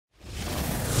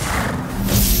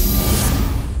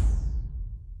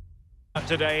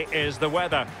today is the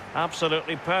weather.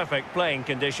 Absolutely perfect playing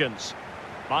conditions.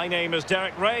 My name is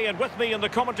Derek Ray, and with me in the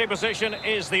commentary position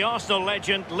is the Arsenal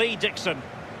legend Lee Dixon.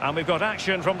 And we've got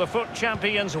action from the FUT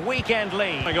Champions Weekend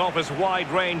League. Showing off his wide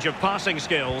range of passing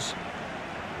skills.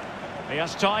 He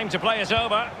has time to play it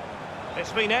over.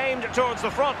 It's been aimed towards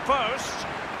the front post.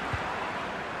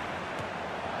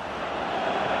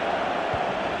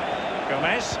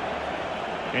 Gomez.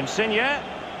 Insigne.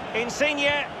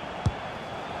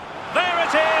 There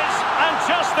it is, and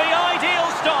just the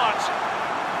ideal start.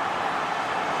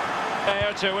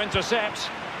 There to intercept.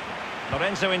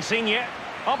 Lorenzo Insigne.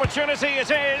 Opportunity it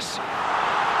is.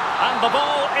 And the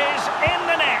ball is in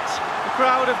the net. The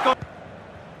crowd have got...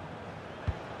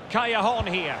 Callejon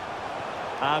here.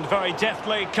 And very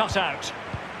deftly cut out.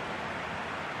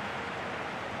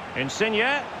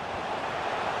 Insigne.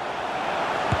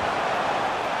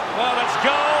 Well, it's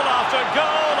goal after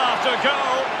goal after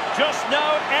goal. Just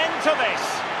no end to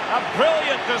this. A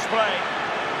brilliant display.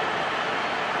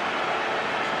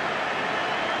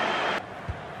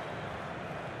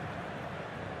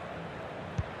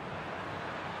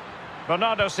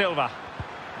 Bernardo Silva.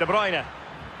 De Bruyne.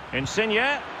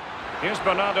 Insigne. Here's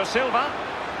Bernardo Silva.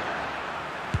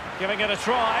 Giving it a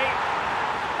try.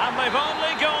 And they've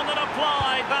only gone and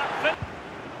applied that.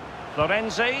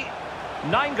 Florenzi.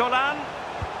 Nainggolan.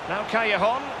 Now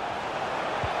Callejon.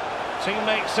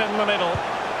 Teammates in the middle.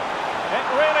 It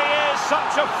really is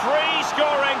such a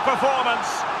free-scoring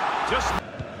performance. Just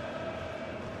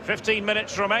 15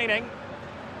 minutes remaining.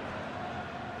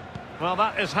 Well,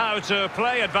 that is how to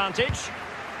play advantage.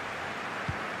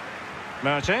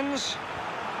 Mertens.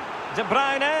 De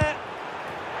Bruyne.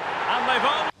 And they've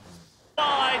only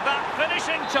applied that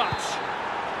finishing touch.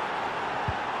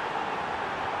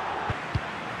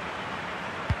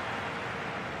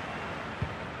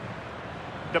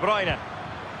 De Bruyne.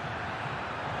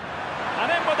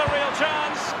 And in with a real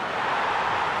chance.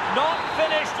 Not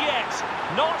finished yet.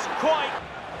 Not quite.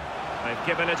 They've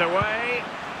given it away.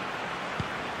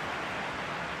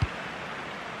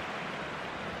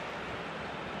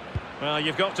 Well,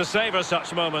 you've got to savour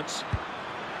such moments.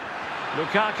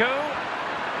 Lukaku.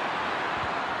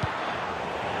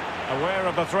 Aware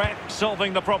of the threat,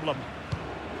 solving the problem.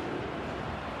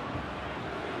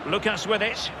 Lucas with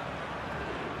it.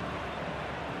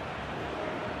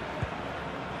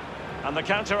 And the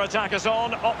counter-attack is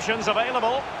on, options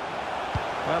available.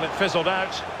 Well, it fizzled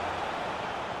out.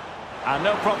 And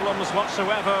no problems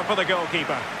whatsoever for the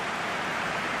goalkeeper.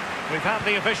 We've had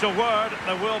the official word,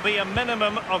 there will be a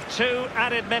minimum of 2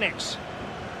 added minutes.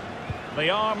 They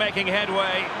are making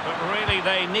headway, but really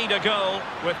they need a goal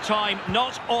with time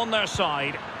not on their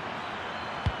side.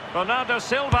 Bernardo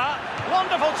Silva,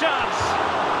 wonderful chance.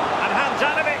 And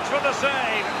Handanovic with the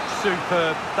save.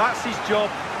 Superb, that's his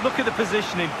job. Look at the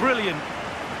positioning, brilliant.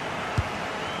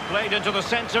 Played into the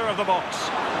centre of the box.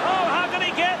 Oh, how did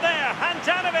he get there?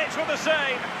 Handanovic with the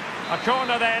save. A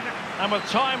corner then, and with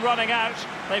time running out,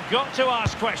 they've got to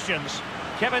ask questions.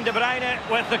 Kevin De Bruyne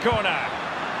with the corner.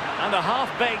 And a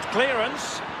half-baked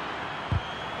clearance.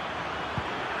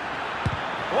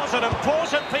 What an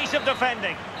important piece of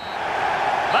defending.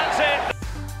 That's it.